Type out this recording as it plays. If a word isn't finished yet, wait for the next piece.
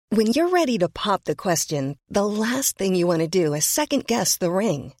When you're ready to pop the question, the last thing you want to do is second-guess the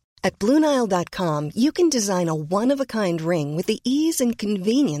ring. At BlueNile.com, you can design a one-of-a-kind ring with the ease and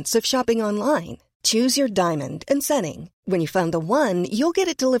convenience of shopping online. Choose your diamond and setting. When you find the one, you'll get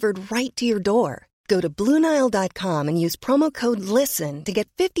it delivered right to your door. Go to BlueNile.com and use promo code LISTEN to get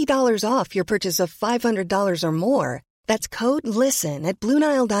 $50 off your purchase of $500 or more. That's code LISTEN at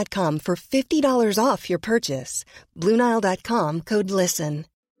BlueNile.com for $50 off your purchase. BlueNile.com, code LISTEN.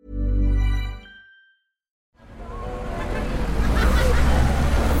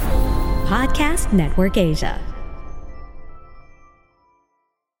 Podcast Network Asia.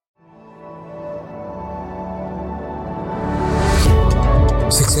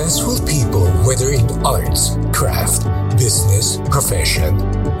 Successful people, whether in arts, craft, business, profession,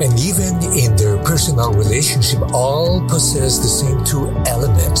 and even in their personal relationship, all possess the same two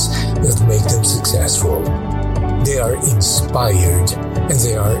elements that make them successful. They are inspired and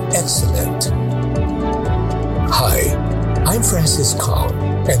they are excellent. Hi, I'm Francis Kong,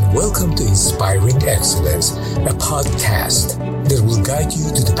 and welcome to Inspiring Excellence, a podcast that will guide you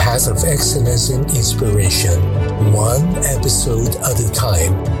to the path of excellence and inspiration, one episode at a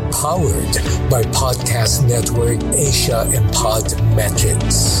time, powered by Podcast Network Asia and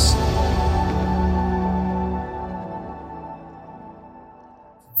Podmetrics.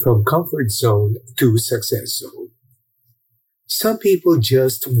 From comfort zone to success zone. Some people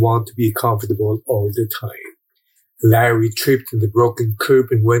just want to be comfortable all the time. Larry tripped on the broken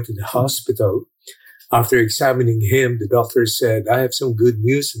curb and went to the hospital. After examining him, the doctor said, "I have some good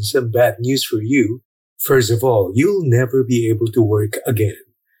news and some bad news for you. First of all, you'll never be able to work again."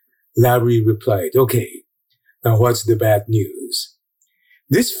 Larry replied, "Okay, now what's the bad news?"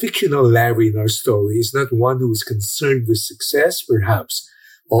 This fictional Larry in our story is not one who is concerned with success, perhaps.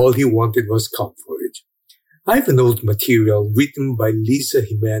 All he wanted was comfort. I have an old material written by Lisa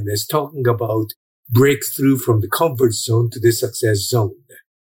Jimenez talking about breakthrough from the comfort zone to the success zone.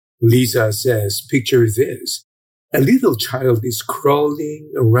 Lisa says, picture this. A little child is crawling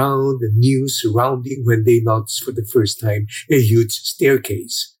around a new surrounding when they notice for the first time a huge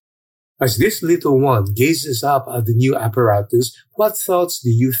staircase. As this little one gazes up at the new apparatus, what thoughts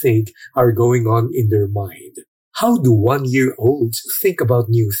do you think are going on in their mind? How do 1-year-olds think about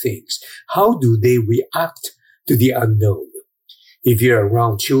new things? How do they react to the unknown? If you're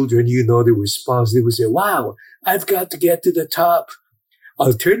around children, you know the response. They will say, "Wow, I've got to get to the top."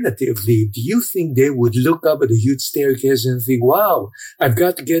 Alternatively, do you think they would look up at the huge staircase and think, "Wow, I've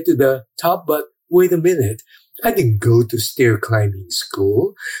got to get to the top, but wait a minute. I didn't go to stair climbing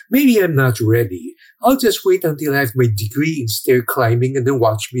school. Maybe I'm not ready. I'll just wait until I have my degree in stair climbing and then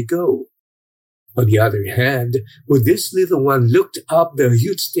watch me go." On the other hand, would this little one look up the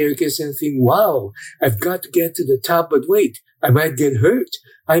huge staircase and think, "Wow, I've got to get to the top, but wait, I might get hurt.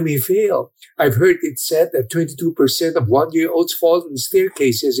 I may fail. I've heard it said that 22% of 1-year-olds fall on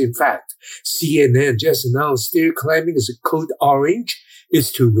staircases. In fact, CNN just announced stair climbing is a code orange.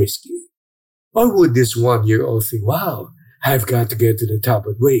 It's too risky." Or would this 1-year-old think, "Wow, I've got to get to the top,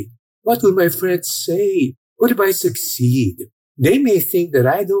 but wait, what will my friends say? What if I succeed? They may think that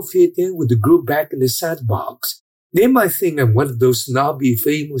I don't fit in with the group back in the sandbox. They might think I'm one of those snobby,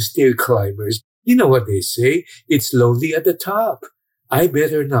 famous stair climbers. You know what they say, it's lonely at the top. I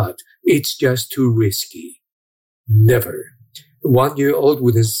better not. It's just too risky." Never. A 1-year-old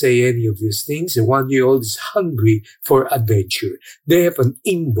wouldn't say any of these things. A 1-year-old is hungry for adventure. They have an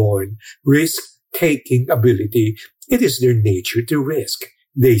inborn risk-taking ability. It is their nature to risk.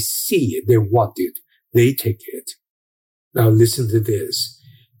 They see it. They want it. They take it. Now listen to this.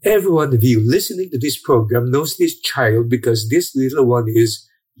 Every one of you listening to this program knows this child because this little one is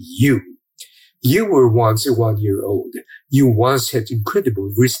you. You were once a 1-year-old. You once had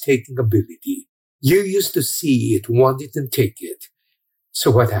incredible risk-taking ability. You used to see it, want it, and take it.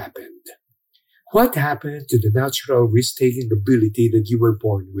 So what happened? What happened to the natural risk-taking ability that you were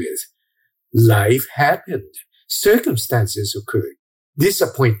born with? Life happened. Circumstances occurred.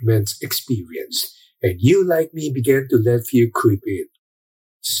 Disappointments experienced. And you, like me, began to let fear creep in.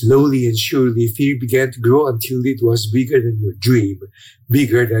 Slowly and surely, fear began to grow until it was bigger than your dream,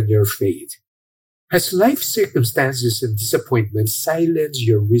 bigger than your faith. Has life circumstances and disappointments silenced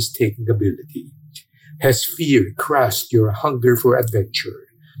your risk-taking ability? Has fear crushed your hunger for adventure?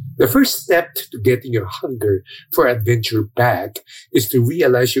 The first step to getting your hunger for adventure back is to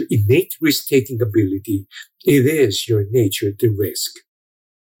realize your innate risk-taking ability. It is your nature to risk.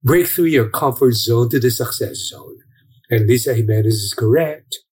 Break through your comfort zone to the success zone. And Lisa Jimenez is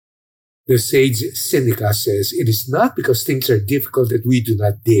correct. The sage Seneca says, "It is not because things are difficult that we do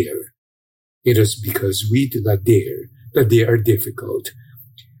not dare. It is because we do not dare that they are difficult."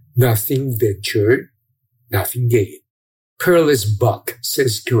 Nothing ventured, nothing gained. Careless Buck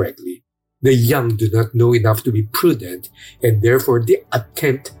says correctly, the young do not know enough to be prudent, and therefore they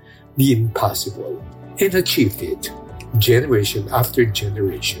attempt the impossible and achieved it, generation after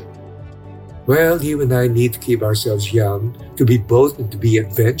generation. Well, you and I need to keep ourselves young, to be bold and to be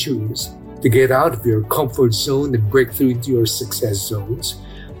adventurous, to get out of your comfort zone and break through into your success zones.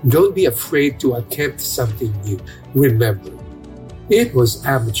 Don't be afraid to attempt something new. Remember, it was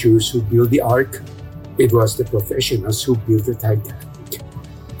amateurs who built the Ark. It was the professionals who built the Titanic.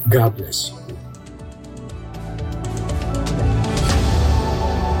 God bless you.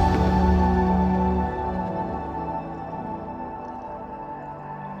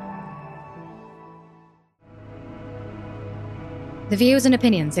 The views and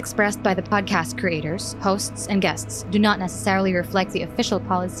opinions expressed by the podcast creators, hosts, and guests do not necessarily reflect the official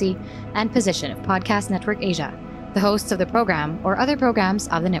policy and position of Podcast Network Asia, the hosts of the program, or other programs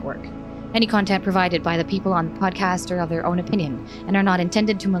of the network. Any content provided by the people on the podcast are of their own opinion and are not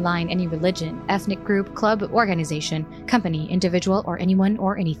intended to malign any religion, ethnic group, club, organization, company, individual, or anyone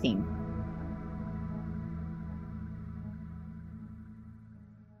or anything.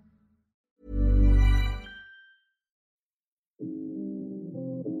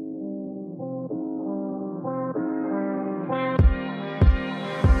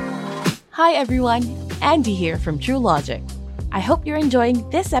 Hi everyone, Andy here from True Logic. I hope you're enjoying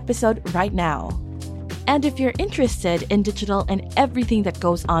this episode right now. And if you're interested in digital and everything that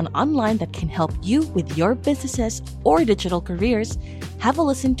goes on online that can help you with your businesses or digital careers, have a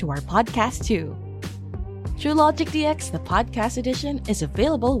listen to our podcast too. True Logic DX, the podcast edition, is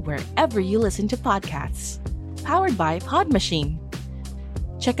available wherever you listen to podcasts. Powered by Pod Machine.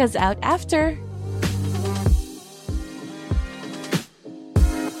 Check us out after